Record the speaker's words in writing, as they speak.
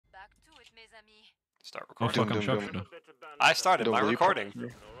Start Oh recording. fuck, I'm Sharpshooter. I started Don't my believe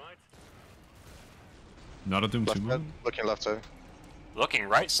recording. Not a Doom 2 Left side, move. looking left side. Looking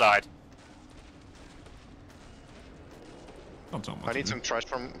right side. Don't tell me I what to need do. some trash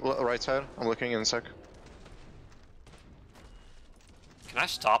from right side. I'm looking in a sec. Can I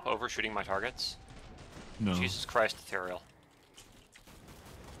stop overshooting my targets? No. Jesus Christ, Ethereal.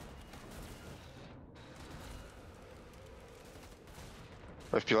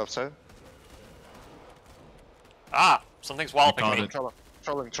 FP left side. Ah! Something's walloping caught me. it.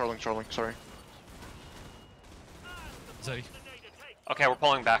 Trolling, sorry. Zeddy. Okay, we're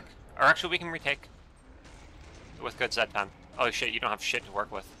pulling back. Or actually, we can retake. With good Z pen. Oh shit, you don't have shit to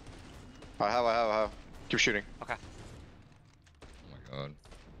work with. I have. Keep shooting. Okay. Oh my god.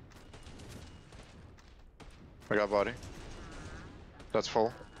 I got body. That's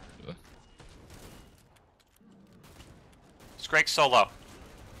full. Scrake solo.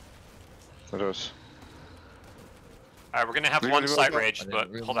 It is. Alright, we're gonna have Leave one it slight reload. rage,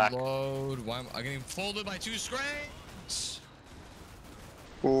 but pull back. Reload. Why am I getting folded by 2 scrakes?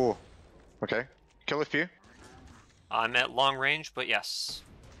 Ooh. Okay. Kill FP. I'm at long range, but yes.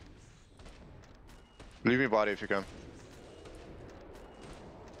 Leave me body if you can.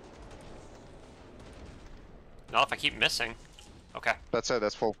 Not if I keep missing. Okay. That's it,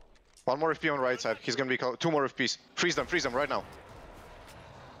 that's full. One more FP on right side. He's gonna be called. 2 more FPs. Freeze them right now.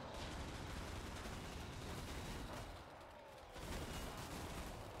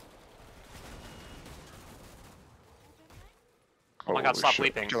 Oh my god, stop shit.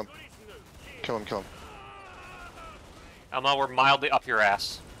 leaping. Kill him. Elmo, we're mildly up your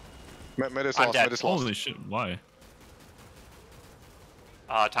ass. Mid is I'm lost, dead. mid is lost. Holy shit, why?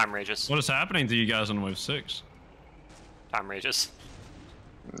 Time rages. What is happening to you guys on wave 6? Time rages.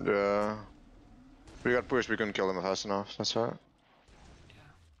 Yeah. We got pushed, we couldn't kill them fast enough, that's right.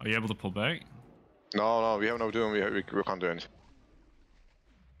 Are you able to pull back? No, we have no doom, we can't do anything.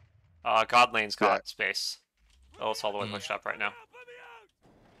 God lane's got Yeah. space. Oh, it's all the way pushed up right now.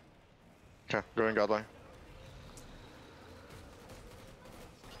 Okay, going godline.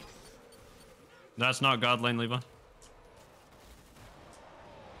 That's not God lane, Levi.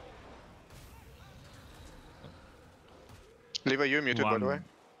 Levi, you muted by the way.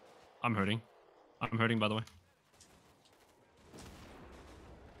 I'm hurting. I'm hurting, by the way.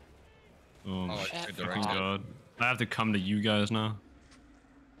 Oh my I Shit. took the fucking right god. I have to come to you guys now.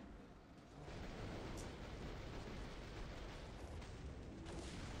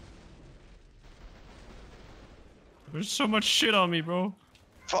 There's so much shit on me, bro.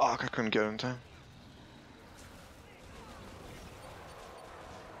 Fuck, I couldn't get in time.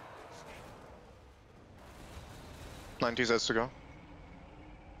 Ninety Zs to go.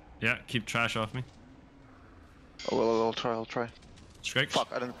 Yeah, keep trash off me. I'll try. Scrakes. Fuck,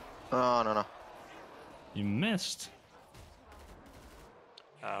 I didn't. No. You missed.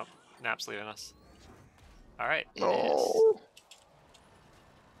 Oh, Nap's leaving us. Alright. No.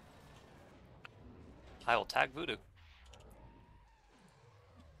 I will tag Voodoo.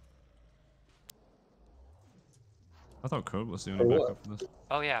 I thought Code was the only backup for this.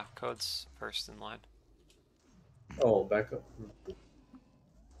 Oh yeah, Code's first in line. Oh, back up.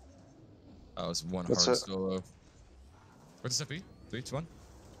 That was one That's hard it. solo. What's the FP? 3, 2, 1.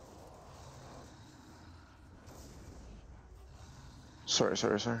 Sorry.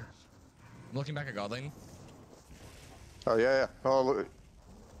 I'm looking back at god lane. Oh, yeah. Oh, look.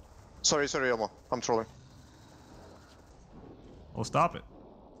 Sorry, Elmo. I'm trolling. Oh, stop it.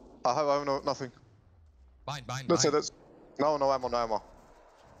 I have nothing. Bind. That's it, that's... No ammo.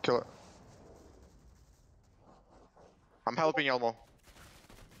 Kill it. I'm helping Elmo.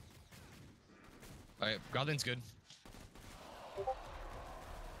 Alright, god lane's good.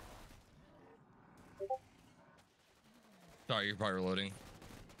 Sorry, you're probably reloading.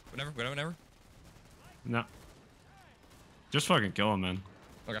 Whatever. No. Just fucking kill him, man.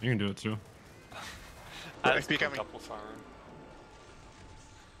 Okay. You can do it too. I FP coming. couple farm.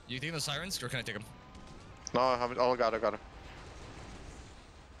 You taking the sirens, or can I take them? No, I haven't. Oh, I got it.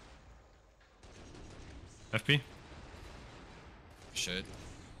 FP? Shit.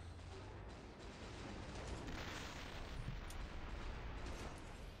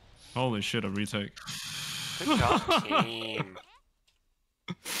 Holy shit, a retake. Good job, team.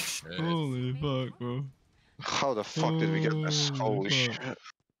 Shit. Holy fuck, bro. How the fuck did we get this? Holy shit.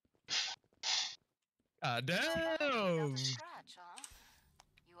 Ah, damn! Scratch, huh?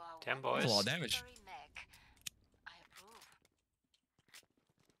 You are 10 one boys. That's a lot of damage. very mech. I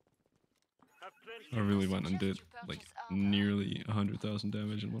approve. I really went and did like nearly 100,000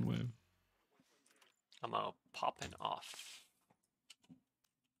 damage in one wave. I'm popping off.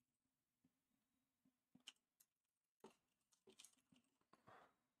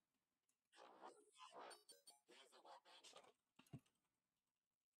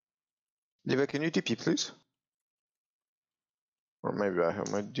 Liva, can you DP, please? Or maybe I have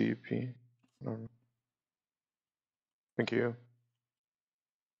my DP. No. Thank you.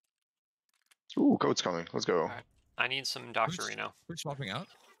 Ooh, code's coming. Let's go. Alright. I need some Dr. Reno. We're swapping out.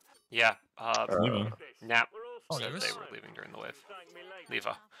 Yeah, Liva. Nap Oh, said Lewis? they were leaving during the wave.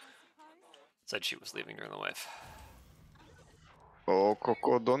 Liva said she was leaving during the wave. Oh,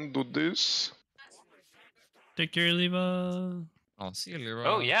 Coco, don't do this. Take care, Liva. I'll see you later.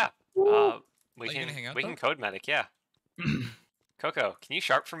 Oh yeah. We you can gonna hang out, we though? can code medic, yeah. Coco, can you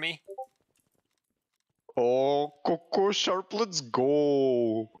sharp for me? Oh, Coco Sharp, let's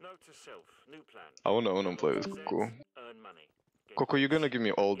go. Note to self, new plan. I wanna play with Coco. Earn money. Coco, you're gonna give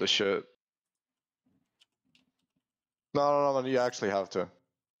me all the shit. No, you actually have to.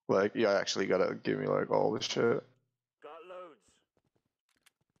 Like, you actually gotta give me, like, all the shit. Got loads.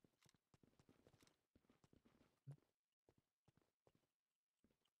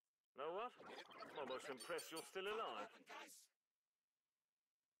 Know what? I'm almost impressed you're still alive.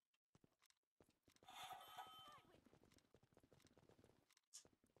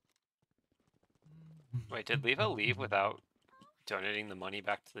 Wait, did Liva leave without donating the money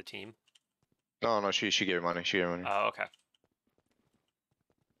back to the team? No, she gave money, she gave money. Oh, okay.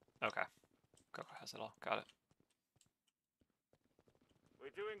 Okay. Coco has it all. Got it. We're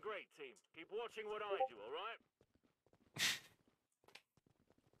doing great, team. Keep watching what I do, alright?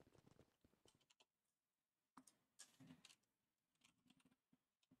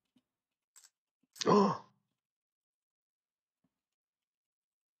 Oh!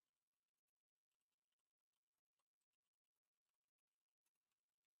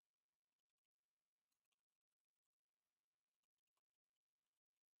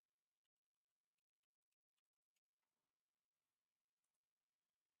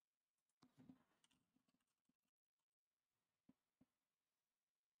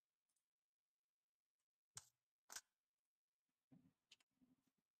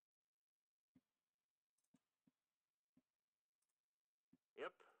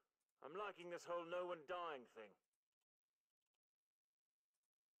 Yep. I'm liking this whole no one dying thing.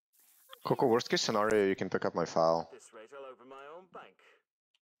 Coco, worst case scenario, you can pick up my file. At this rate, I'll open my own bank.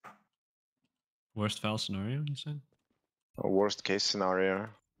 Worst foul scenario, you said? Worst case scenario.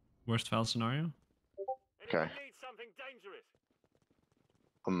 Worst foul scenario? Okay. Anyone need something dangerous?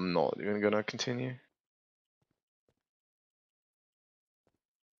 I'm not even gonna continue.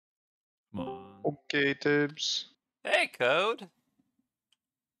 Come on. Okay, Tibbs. Hey, Code.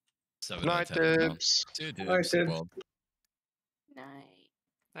 7 Night, out of 10. No. Tibbs. 2 Night, Tibbs. Tibbs. Well, Night.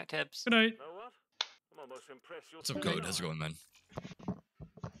 Night tips. Good night. Know what? I'm almost impressed you're what's up, still Code? How's it alive. going, man?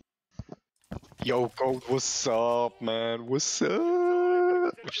 Yo, Code, what's up, man? What's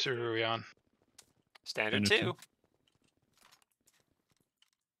up? Which server are we on? Standard Standard 2.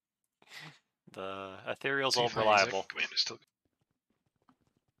 The Ethereal's See old if my reliable. exec command is still.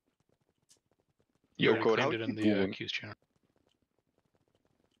 Yo, already Code, how claimed it you in the doing? Q's channel.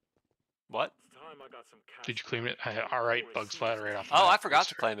 What? It's time I got some cash. Did you claim it? Alright, bugs flat right off the Oh, bat. I forgot to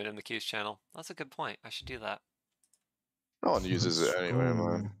Sorry. claim it in the Q's channel. That's a good point. I should do that. No one uses it Let's anyway, go.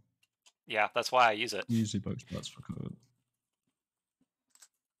 man. Yeah, that's why I use it. Easy bug spots for code.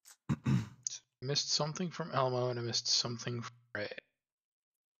 Missed something from Elmo and I missed something from Ray.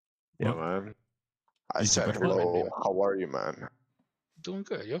 Yeah, What? man. I Easy said bug spot? hello. How are you, man? Doing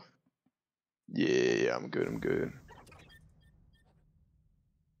good, yo. Yeah, I'm good. I'm good.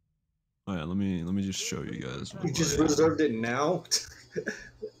 Oh yeah, let me just show you guys. You just reserved it now?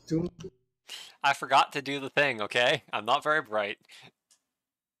 Doom. I forgot to do the thing, okay? I'm not very bright.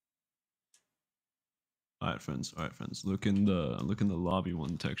 Alright friends, look in the lobby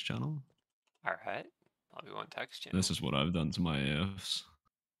one text channel. Alright. I'll be one text channel. This is what I've done to my AFs.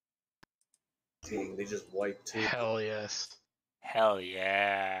 Dang, they just wiped too. Hell yes. Hell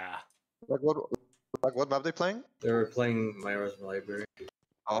yeah. Like what map they playing? They were playing Myra's Library.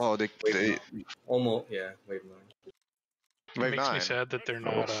 Oh, they Almost, yeah, wave 9. It Wave makes me 9. sad that they're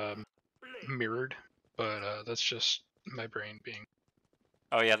not mirrored, but that's just my brain being.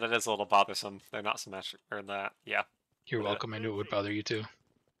 Oh yeah, that is a little bothersome. They're not symmetric, or that. Yeah. You're welcome. I knew it would bother you too.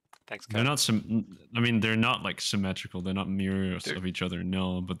 Thanks, They're Code. not I mean, they're not like symmetrical. They're not mirrors of each other,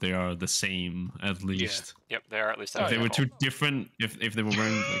 no, but they are the same at least. Yep, they are at least If they were identical. two different, if they were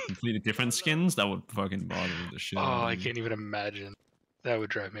wearing like completely different skins, that would fucking bother the shit. Oh, out of I me. can't even imagine. That would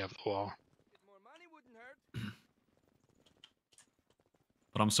drive me up the wall.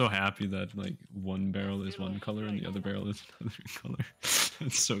 But I'm so happy that like one barrel is one color and the other barrel is another color.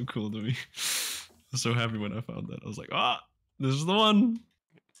 It's so cool to me. I was so happy when I found that. I was like, ah, this is the one.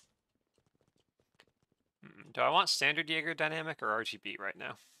 Do I want standard Jaeger dynamic or RGB right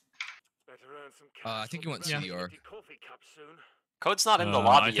now? Better earn some I cash think or you want grab an CDR. empty coffee cup soon. Code's not in the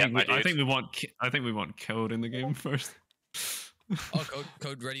lobby I yet, think my we, dude. I think we want code in the game first. Oh,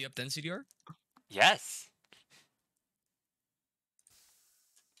 code ready up then CDR? Yes.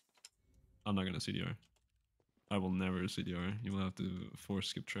 I'm not gonna CDR. I will never CDR. You will have to force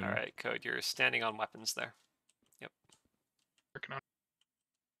skip trading. All right, Code, you're standing on weapons there. Working on.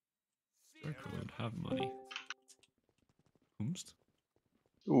 Sure, code, have money. Whomst?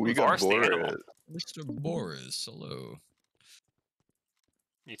 Ooh, we got Forest the animal. Boris. Mr. Boris, hello.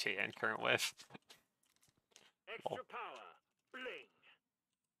 UT and current wave. Extra power. Bling.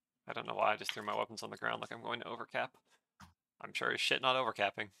 I don't know why I just threw my weapons on the ground like I'm going to overcap. I'm sure as shit not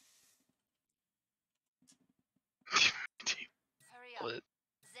overcapping. Hurry up. Lit.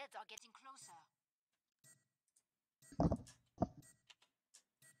 Zeds are getting closer.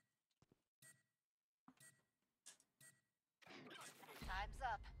 Time's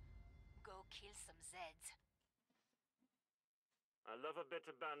up. Go kill some Zeds. I love a bit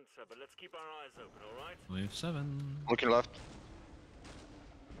of banter, but let's keep our eyes open, alright? Wave 7. Looking left.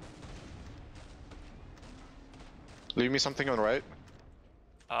 Leave me something on right.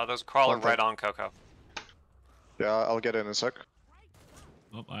 There's a crawler One thing. right on Coco. Yeah, I'll get in a sec.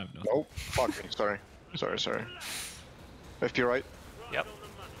 Oh, I have nothing. Oh, fuck me. Sorry. Sorry. FP right. Right Yep. on the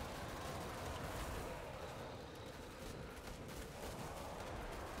money.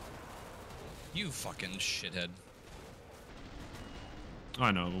 You fucking shithead.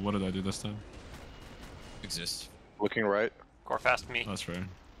 I know, but what did I do this time? Exist. Looking right. Gore fast me. That's fair.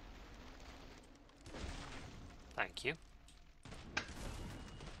 Thank you.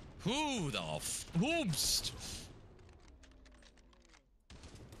 Who the whoomst?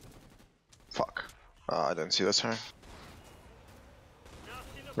 Fuck. I didn't see that turn. Nasty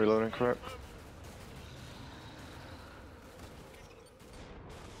look. Reloading correct.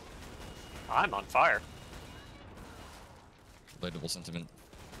 I'm on fire. Relatable sentiment.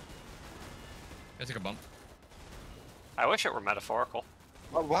 I take a bump. I wish it were metaphorical.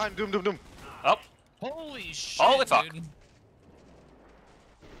 Oh, behind. Doom. Oh, Holy shit, Holy fuck. dude.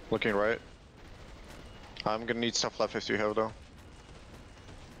 Looking right. I'm gonna need stuff left if you have though.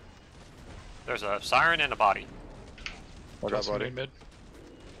 there's a siren and a body. I got Johnson body. main mid.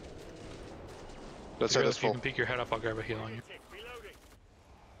 That's If it, you it's can full. peek your head up, I'll grab a heal on you. Tick, reloading.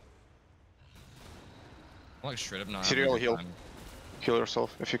 I'm like straight up not Serial having a good heal. time. Heal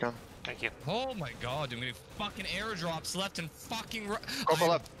yourself if you can. Thank you. Oh my god, dude, I'm getting fucking airdrops left and fucking right. Coco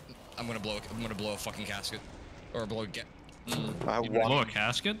left. I'm gonna blow a fucking casket. Or blow a I have You one. blow a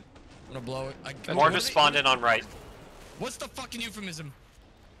casket? I'm gonna blow it. More just spawned in on right. What's the fucking euphemism?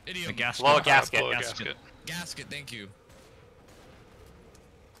 Idiom. A gasket. Blow a gasket. Blow a Gasket. gasket. Gasket, thank you.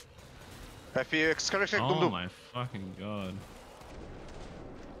 FPX, correct, Oh Doom. my fucking god.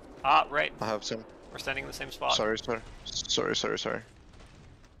 Ah, right. I have some. We're standing in the same spot. Sorry.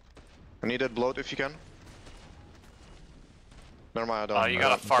 I need that bloat if you can. Never mind, I don't. You I got a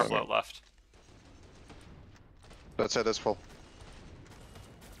don't- far float left. That's it, that's full. Of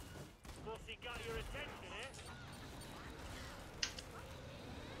course he got your attention, eh?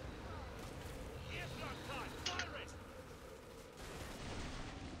 Earshot time. Fire it.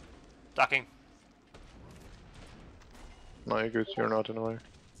 Ducking. No, you're good, you're not in the way.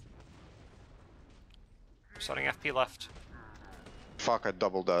 Starting FP left. Fuck, I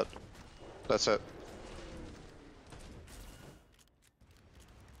doubled that. That's it.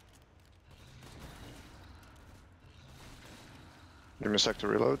 Give me a sec to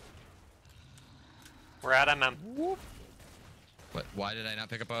reload. We're at MM. What? Why did I not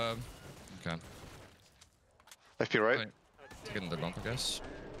pick up a... Okay. FP right? Right. Take another bump, I guess.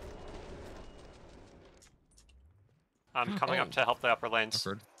 I'm coming up to help the upper lanes.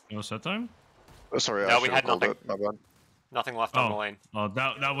 Awkward. No set time? Oh, sorry, No, I we should had have called nothing. it. My bad. Nothing left on the lane. Oh,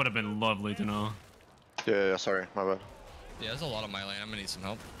 that would have been lovely to know. Yeah, sorry, my bad. Yeah, there's a lot on my lane. I'm gonna need some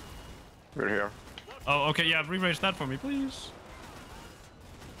help. We're here. Oh, okay, yeah, re-raise that for me, please.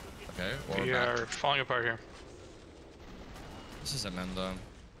 Okay, or We back. are falling apart here. This is MM though.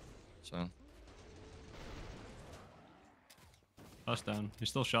 So. Us down. He's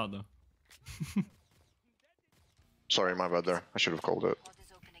still shot though. Sorry, my bad there. I should have called it. Pod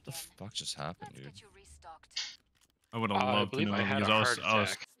is open What the again. fuck just happened, Let's dude? get you restocked. I would have I loved to believe know I had because a I heart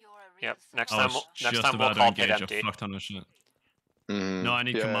was attack. You're a real Yep. Next I time, was next just time we'll about to call pit engage a empty. fuck ton of shit. Mm, No, I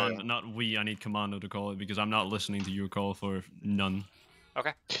need yeah, Commando, not we, I need Commando to call it because I'm not listening to your call for none.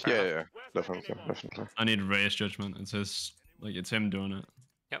 Okay. Yeah, definitely. I need Ray's judgment. It's his, like, it's him doing it.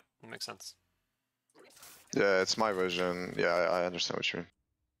 Yep, that makes sense. Yeah, it's my vision. Yeah, I understand what you mean.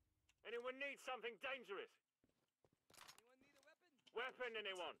 Anyone need something dangerous? Weapon,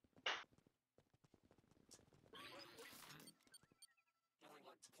 anyone?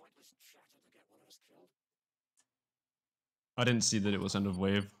 I didn't see that it was end of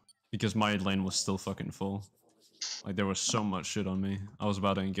wave because my lane was still fucking full. Like there was so much shit on me. I was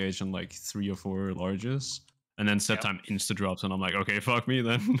about to engage in like 3 or 4 larges, and then set time insta drops, and I'm like, okay, fuck me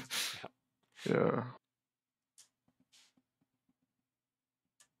then. Yeah.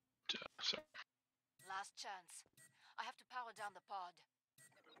 Sorry. Last chance. I have to power down the pod.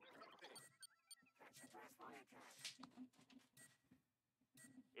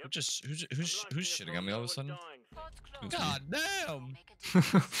 Who's shitting on me all of a sudden? Pod's Who's closed. me? God damn! Don't make a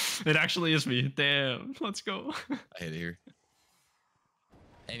difference. It actually is me. Damn. Let's go. I hate it here.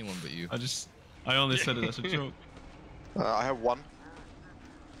 Anyone but you. I only said it as a joke. I have 1.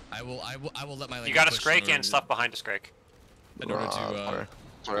 I will let my lane. You got a push Scrake in order and stuff behind a Scrake. In order to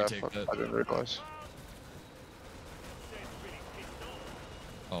sorry, retake that. I didn't realize.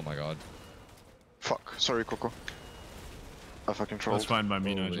 Oh my god. Fuck. Sorry, Coco. I fucking trolled. That's fine by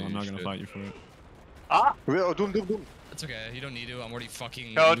me, Holy Nigel. I'm not gonna shit. fight you for it. Ah! Oh, Doom. That's okay. You don't need to. I'm already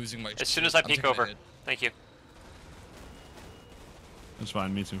fucking Code, losing my. as soon shit. as I I'm peek taking a over. hit. Thank you. That's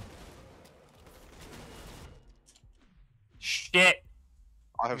fine. Me too. Shit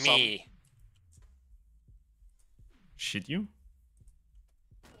I have me. Shit you?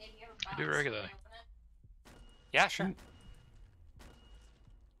 I do regularly. Yeah, sure. some.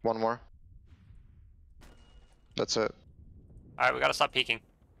 1 more. That's it. Alright, we gotta stop peeking.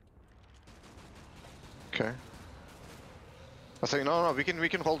 Okay. I think no, we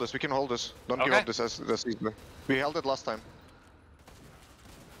can hold this. We can hold this. Don't give Okay. up this as easily. We held it last time.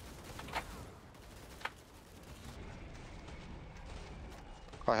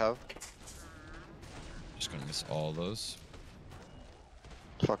 I have. Just gonna miss all those.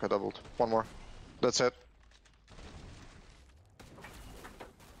 Fuck, I doubled. 1 more. That's it.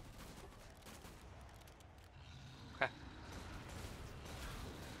 Okay.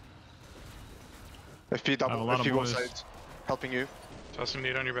 FP I have a double. lot of FP go boys. side. Helping you. Toss some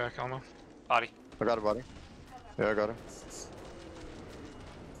meat on your back, Elmo. Body. I got it, buddy. Yeah, I got it.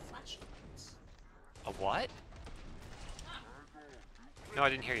 A what? No, I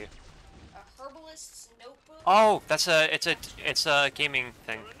didn't hear you. A herbalist's notebook? Oh, that's it's a gaming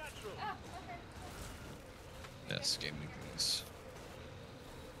thing. Yes, gaming things.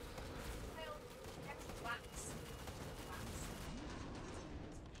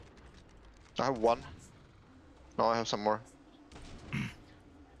 I have 1. No, I have some more.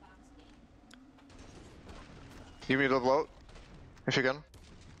 Give me the bloat. If you can.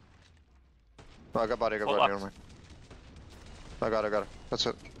 No, I got body, Hold never up. mind. I got it. That's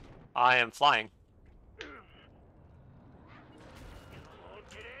it. I am flying.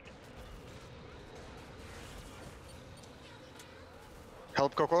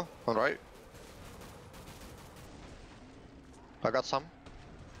 Help Coco, alright. I got some.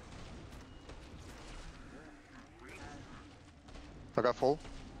 I got full.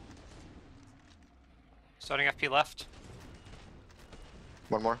 Starting FP left.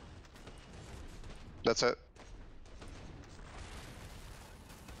 1 more. That's it.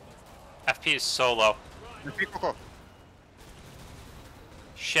 FP is so low. Repeat Coco.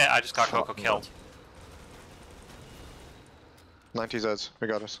 Shit, I just got Fuck, Coco no. killed. 90 Zeds, we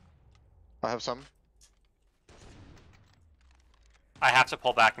got us. I have some. I have to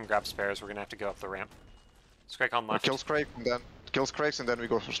pull back and grab spares. We're gonna have to go up the ramp. Scrake on left. Kills Craig and then Craigs and then we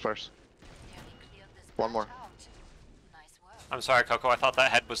go for spares. Nearly cleared this 1 more. patch out. Nice work. I'm sorry, Coco. I thought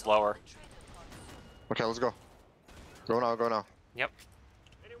that head was lower. Okay, let's go. Go now. Yep.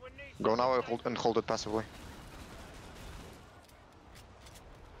 Go now and hold it passively.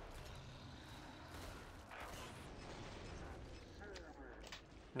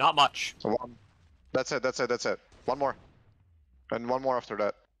 Not much. So 1. That's it. 1 more. And 1 more after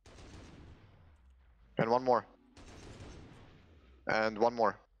that. And 1 more. And 1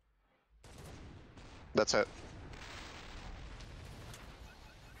 more. That's it.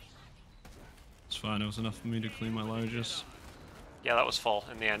 It's fine. It was enough for me to clean my largest. Yeah, that was full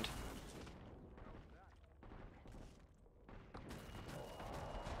in the end.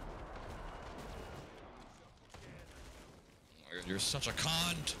 You're such a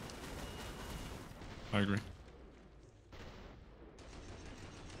cunt. I agree.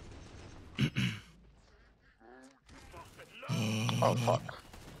 Oh fuck.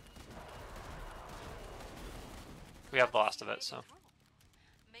 We have the last of it, so.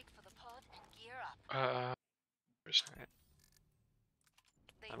 Make for the pod and gear up.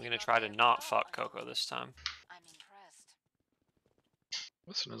 They I'm did gonna not try to give not up fuck on Coco this time. I'm impressed.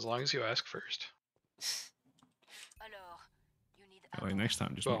 Listen, as long as you ask first. Alors, you need Like ammo. next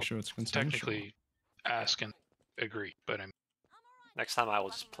time, just Well, make sure it's consensual. Technically, ask and agree, but I'm Next time I will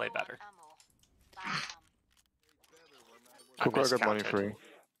just play better. I Coco, I got money miscounted. free.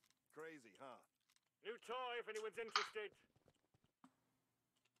 New toy if anyone's interested.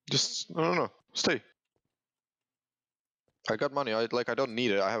 Just no. Stay. I got money. I don't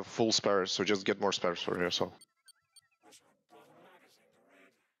need it. I have full spares, so just get more spares for yourself.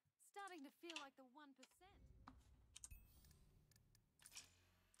 Starting to feel like the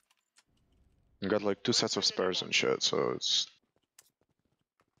 1%. I got like 2 sets of spares and shit, so it's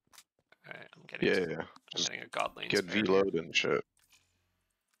Alright, I'm getting, yeah. I'm Just getting a god lane get spare here. V-load and shit.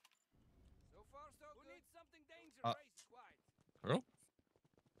 Hello?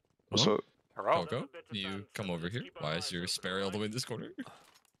 So Hello? Coco, can you come over here? Why is your Sperry all the way in this corner?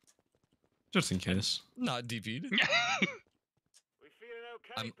 Just in case. Not DP'd. We feeling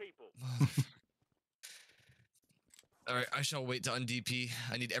okay, I'm- people? Alright, I shall wait to un-DP.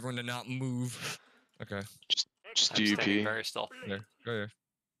 I need everyone to not move. Okay, just I'm standing DP. very still. there. Go here.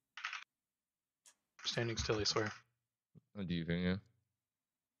 Standing still, I swear. I'm DPing, yeah.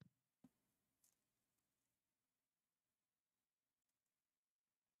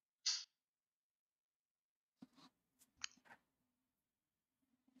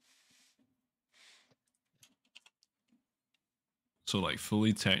 So like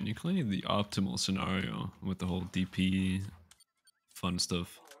fully technically, the optimal scenario with the whole DP fun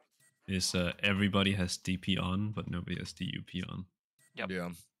stuff is everybody has DP on, but nobody has DUP on. Yep. Yeah.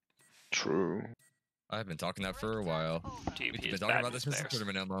 True. I've been talking that for a while. DP We've is been talking bad about this since the spares.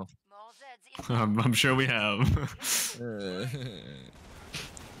 tournament MO. More Zeds in I'm sure we have.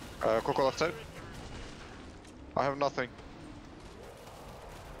 Coco left side. I have nothing.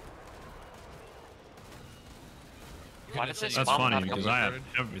 Why does this That's bomb funny not because come I in? have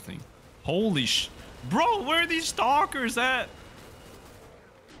everything. Holy bro, where are these stalkers at?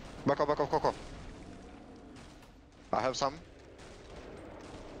 Back up, Coco. I have some.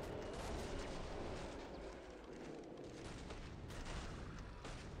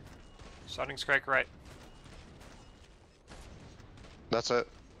 Starting strike right. That's it.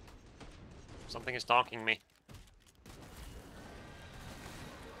 Something is donking me.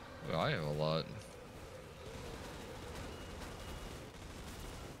 Well, I have a lot.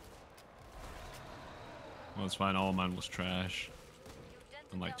 Well, it's fine. All of mine was trash.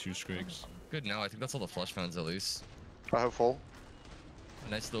 And like 2 scrigs. Good now, I think that's all the flush pounds at least. I have full. A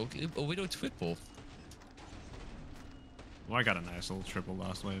nice little widow twitple. Well, I got a nice little triple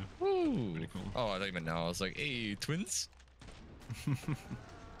last wave. Woo! Pretty cool. Oh, I thought you meant now. I was like, hey, twins?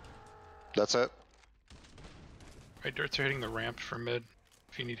 That's it. Right, darts are hitting the ramp from mid.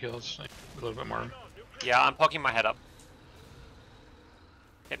 If you need heals, like, a little bit more. Yeah, I'm poking my head up.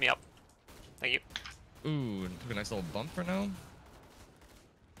 Hit me up. Thank you. Ooh, took a nice little bump for now.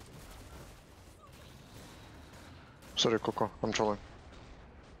 Sorry, Coco. I'm trolling.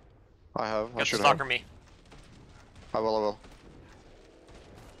 I have. I Get the should stalker have. me. I will.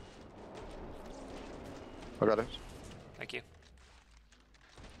 I got it. Thank you.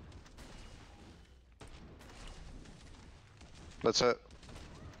 That's it.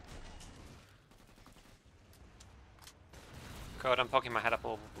 Code, I'm poking my head up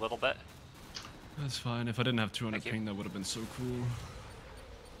a little bit. That's fine. If I didn't have 200 Thank you. ping, that would have been so cool.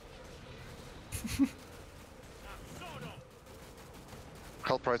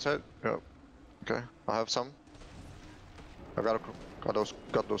 Help right side. Yeah. Okay. I have some. I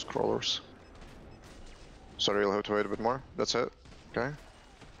got those crawlers. Sorry, you'll have to wait a bit more. That's it. Okay.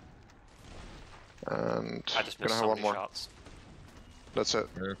 And I just gonna missed have so one many more. shots. That's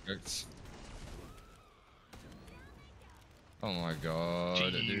it. Perfect. Oh my god,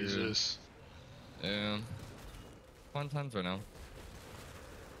 dude. Jesus. Yeah. Fun times right now.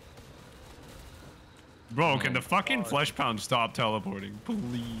 Bro, Oh can the my fucking God. flesh pound stop teleporting,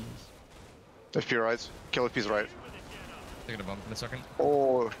 please? FP right. Kill FP's right. Taking a bump in a second.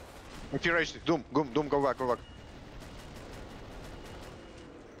 Oh. FP right. Doom. Go back.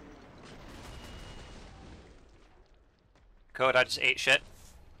 Code, I just ate shit.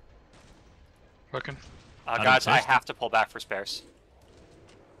 Fucking. did Guys, I taste? have to pull back for spares.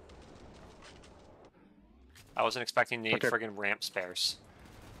 I wasn't expecting the Okay. friggin' ramp spares.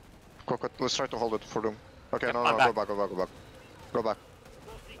 Coco, let's try to hold it for Doom. Okay, Yep, no, I'm go back. back. Go back.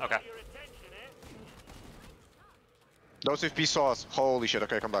 Okay. Those FP saw us. Holy shit.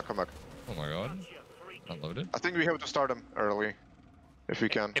 Okay, come back. Oh my god. Not loaded. I think we have to start them early. If we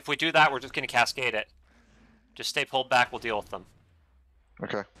can. If we do that, we're just gonna cascade it. Just stay pulled back, we'll deal with them.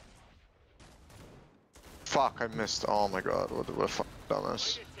 Okay. Fuck, I missed. Oh my god, what the fuck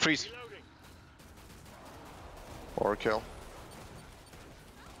dumbass. Freeze. Or kill.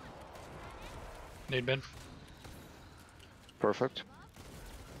 Nade bin. Perfect.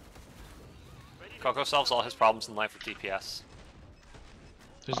 Coco solves all his problems in life with DPS.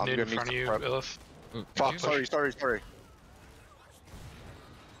 There's I'm nade in gonna need front of some you, prep. Illeth. Ooh, Fuck, thank you. sorry.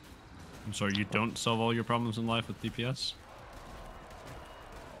 I'm sorry, you don't solve all your problems in life with DPS?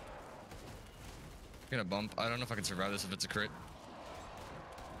 Gonna bump. I don't know if I can survive this if it's a crit.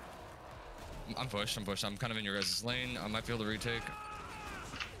 I'm pushed. I'm kind of in your guys' lane. I might be able to retake.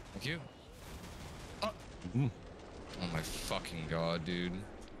 Thank you. Ooh. Oh my fucking god, dude.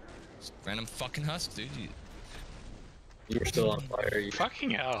 Just random fucking husk, dude. You're still on fire. Fucking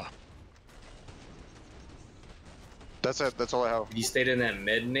hell. That's it. That's all I have. If you stayed in that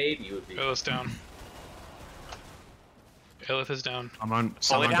med nade, you would be. Illeth's down. Illeth is down. I'm on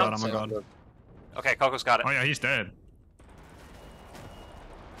Fully god, down? I'm on god. Okay, Coco's got it. Oh yeah, he's dead.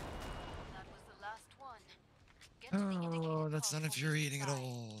 That was the last one. Get to the indicated Oh, that's call not from infuriating at inside.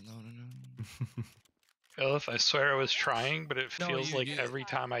 all. No. Illeth, I swear I was trying, but it No, feels you- like you- every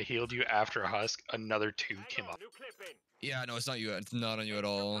time I healed you after a husk, another 2 came up. New clip in. Yeah, no, it's not you. It's not on you at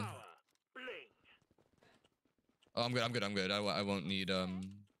all. Power. Bling. Oh, I'm good. I won't need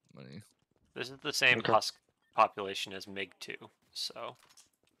money. This is the same Okay. husk population as MiG 2, so.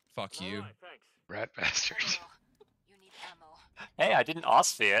 Fuck you. Alright, thanks. Rat bastard. Ammo. You need ammo. Hey, I didn't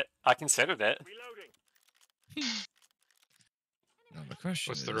OSFI it. I considered it. Reloading. No, the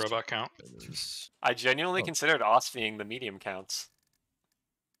question What's the is- robot count? I genuinely Oh. considered OSFIing the medium counts.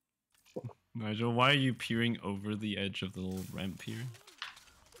 Nigel, why are you peering over the edge of the little ramp here?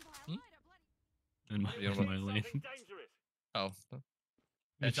 Hmm? In my, You know in what? my lane. Something dangerous. Oh,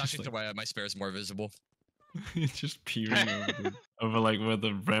 It's it's actually just the way my spare is more visible. it's just peering over like where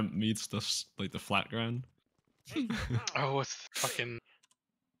the ramp meets the like the flat ground. Oh, what's the fucking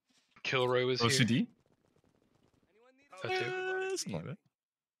Kilroy was here. OCD? That too. It's not bad.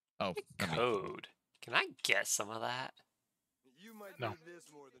 Oh, I mean, Code. Can I get some of that? No.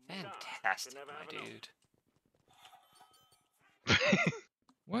 Fantastic, my dude.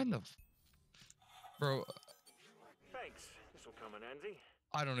 what the? Bro, Thanks. This will come in handy.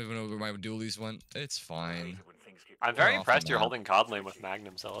 I don't even know where my dualies went. It's I fine. hate it when things get I'm quiet. very off impressed the you're map. holding COD lane with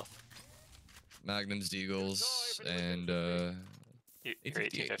Magnum, Zelith. Magnums, Deagles, and You're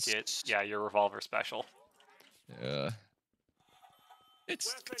 858s. 1858. Yeah, your revolver special. yeah.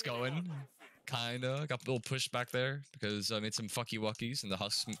 It's going. Kinda. Got a little push back there because I made some fucky wuckies and the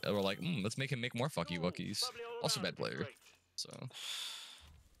husks were like, let's make him make more fucky wuckies. Bubbly all Also around. bad player. Great. So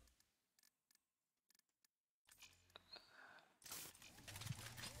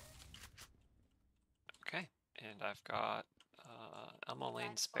Okay, and I've got ammo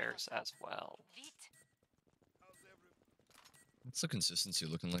lane spares as well. Vite. what's the consistency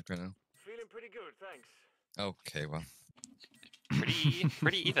looking like right now? Feeling pretty good, thanks. Okay, well.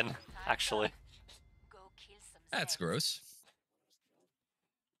 Pretty even, actually. Go kill some That's Zeds. gross.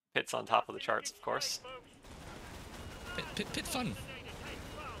 Pit's on top of the charts, of course. Pit fun.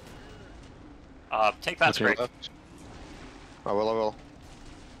 Take that To your straight. left. I will.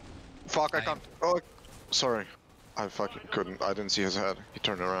 Fuck, I I- can't. Oh, sorry. I fucking couldn't. I didn't see his head. He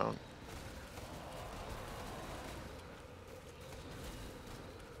turned around.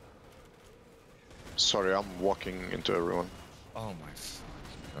 Sorry, I'm walking into everyone. Oh my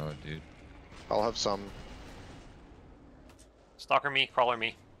fucking god, dude. I'll have some. Stalker me, crawler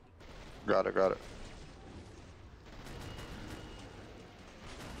me. Got it.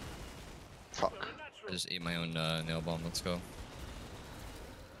 Fuck. I just ate my own nail bomb. Let's go.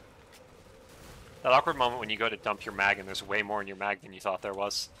 That awkward moment when you go to dump your mag and there's way more in your mag than you thought there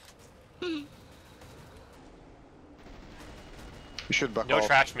was. You should back No off.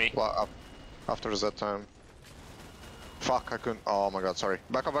 trash me. After that time. Fuck, I couldn't. Oh my god, sorry.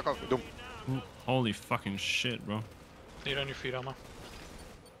 Back off. Doom. Ooh, holy fucking shit, bro. Need on your feet, Alma.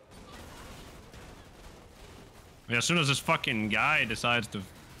 Yeah, as soon as this fucking guy decides to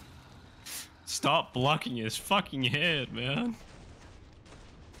stop blocking his fucking head, man.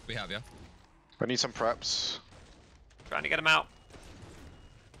 We have, yeah? I need some preps. Trying to get him out.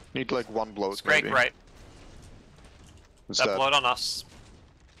 Need like one bloat, Scrake maybe. right. It's That dead. blood on us.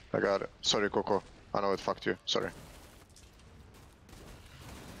 I got it. Sorry, Coco. I know it fucked you. Sorry.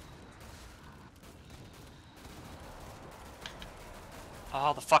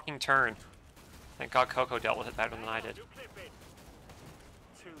 Oh, the fucking turn. Thank God Coco dealt with it better than I did. New clip in.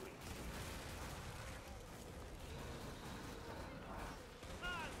 Too easy.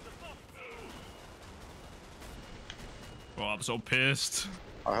 Oh, I'm so pissed.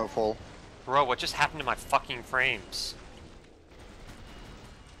 I have full. Bro, what just happened to my fucking frames?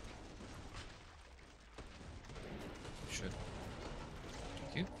 Should.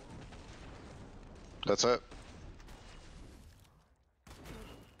 Thank you. That's it.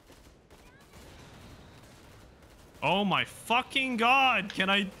 Oh my fucking god! Can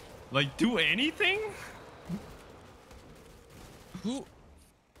I, like, do anything? Who?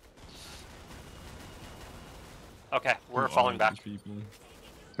 Okay, we're Who falling are back. these people?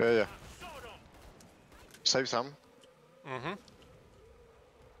 Yeah. Save some. Mm-hmm.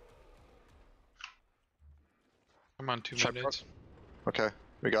 I'm on 2 Check minutes. Okay,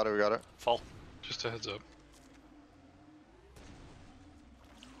 we got it. Full. Just a heads up.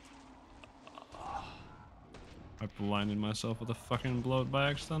 I blinded myself with a fucking bloat by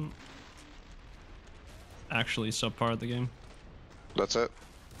accident. Actually, subpar at the game. That's it.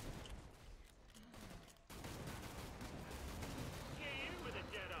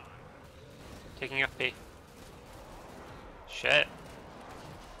 Taking FP. Shit.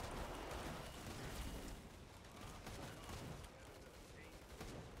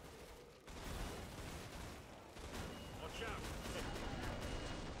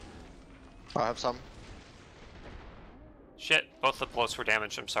 I have some. Shit. Both the bloats were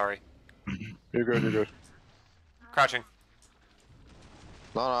damaged. I'm sorry. You're good. Crouching.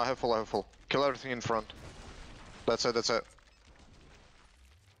 No, I have full. Kill everything in front. That's it. Wait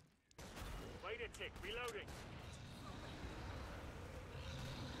a tick, reloading.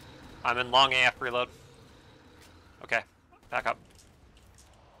 I'm in long AF reload. Okay. Back up.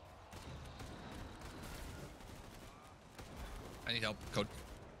 I need help. Code.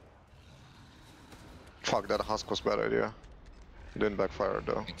 Fuck, that husk was a bad idea. Didn't backfire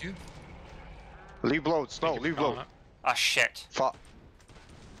though. Thank you. Leave bloats. No, Thank you for leave calling bloat. Ah, shit. Fuck.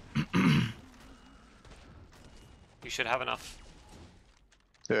 You should have enough.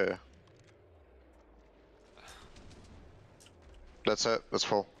 Yeah. That's it. That's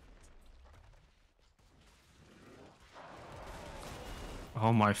full.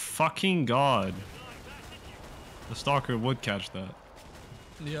 Oh my fucking god. The stalker would catch that.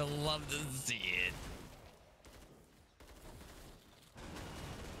 You'll love to see it.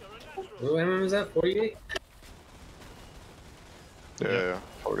 What MM is that? 48? Yeah.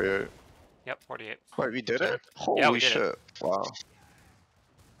 48. Yep, 48. Wait, we did it? Yeah, Holy we did shit. it. Wow.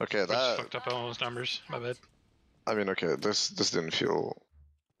 Okay, I just that. fucked up all those numbers. My bad. I mean, okay, this didn't feel.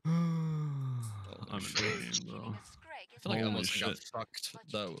 I'm in shit. pain, bro. I feel like I Holy almost got shit. fucked.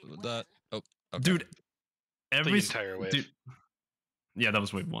 That. Oh. Okay. Dude, every The entire wave. Dude, yeah, that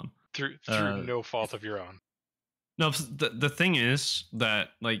was wave 1. Through Uh, no fault of your own. No, the thing is that,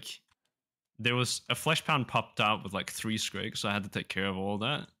 like, there was a flesh pound popped out with like 3 scrakes, so I had to take care of all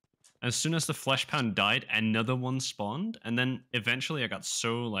that. As soon as the flesh pound died, another one spawned, and then eventually I got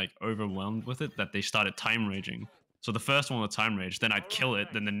so like overwhelmed with it that they started time raging. So the first one would time rage, then I'd kill it,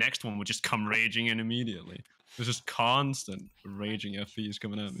 then the next one would just come raging in immediately. It was just constant raging FPs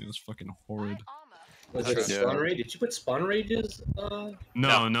coming at me. It was fucking horrid. Was it a Yeah. spawn raid? Did you put spawn rages? No.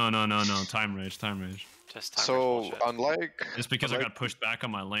 Time rage. Just time So, bullshit. unlike. It's because I unlike- got pushed back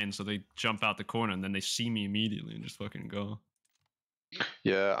on my lane, so they jump out the corner and then they see me immediately and just fucking go.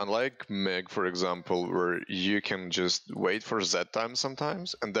 Yeah, unlike Meg, for example, where you can just wait for Z time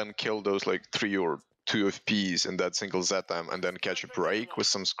sometimes and then kill those like 3 or 2 FPs in that single Z time and then catch a break with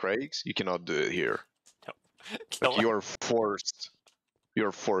some scrakes, you cannot do it here. Kill Like, it. you're forced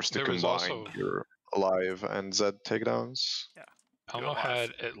to There was combine also- your live and Z takedowns. Elmo alive.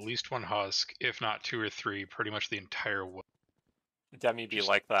 had at least 1 husk, if not 2 or 3, pretty much the entire wave Demi be just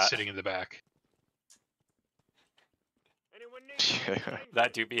like that. sitting in the back. Anyone need Yeah.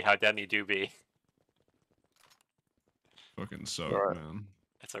 That do be how Demi do be. Fucking suck, Alright. man.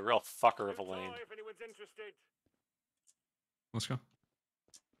 It's a real fucker of a lane. If anyone's interested. Let's go.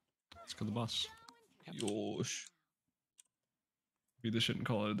 Let's go to the boss. Yosh. Beat this shit and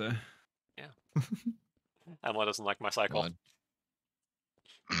call it a day. Emma doesn't like my cycle. God.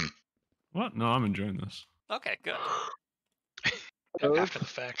 What? No, I'm enjoying this. Okay, good. After the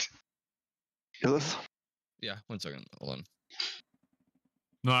fact. Illeth? Yeah, 1 second. Hold on.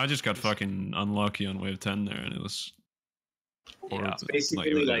 No, I just got fucking unlucky on wave 10 there, and it was Yeah. horrible.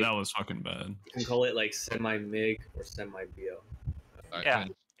 Basically, like- that was fucking bad. You can call it like semi-MIG or semi-BO. Alright, Yeah. come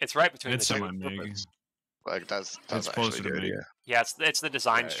in. It's right between It's the two. semi-mig. Like, that's It's actually closer to good, me. yeah. Yeah, it's the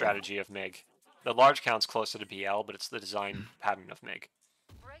design Yeah, yeah. strategy of MiG. The large count's closer to BL, but it's the design pattern of MiG.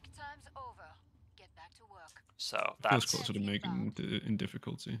 Break time's over. Get back to work. So Feels that's closer to mig in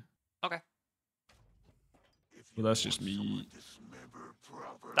difficulty. okay. Well, that's just me.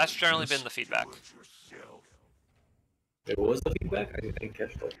 That's generally Yes. been the feedback. Wait, what was the feedback? I didn't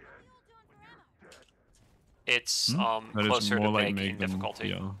catch that. It's That is closer more to like MiG mig in than difficulty.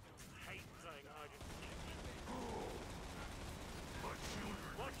 yeah. Hate playing hide and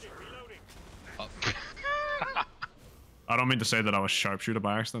seek. Watch it, reloading. I don't mean to say that I was sharpshooter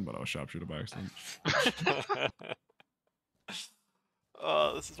by accident, but I was sharpshooter by accident.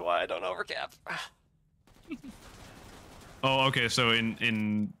 Oh, this is why I don't overcap. Oh, okay. So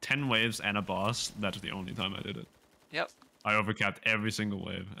in 10 waves and a boss, that's the only time I did it. Yep. I overcapped every single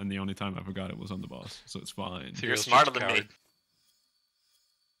wave, and the only time I forgot it was on the boss, so it's fine. You're Ethereal's smarter just a than me. coward.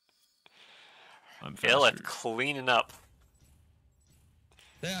 I'm Illeth faster. cleaning up.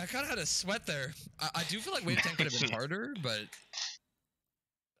 Yeah, I kind of had a sweat there. I do feel like wave 10 could have been harder, but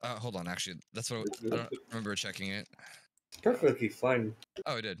hold on. Actually, that's what I don't remember checking it. Perfectly fine.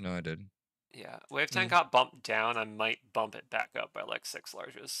 Oh, I did. No, I did. Yeah, wave 10 got bumped down. I might bump it back up by like 6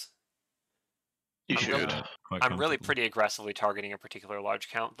 larges. You I'm should. really- Quite I'm really comfortable. pretty aggressively targeting a particular large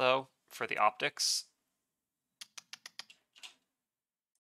count though for the optics.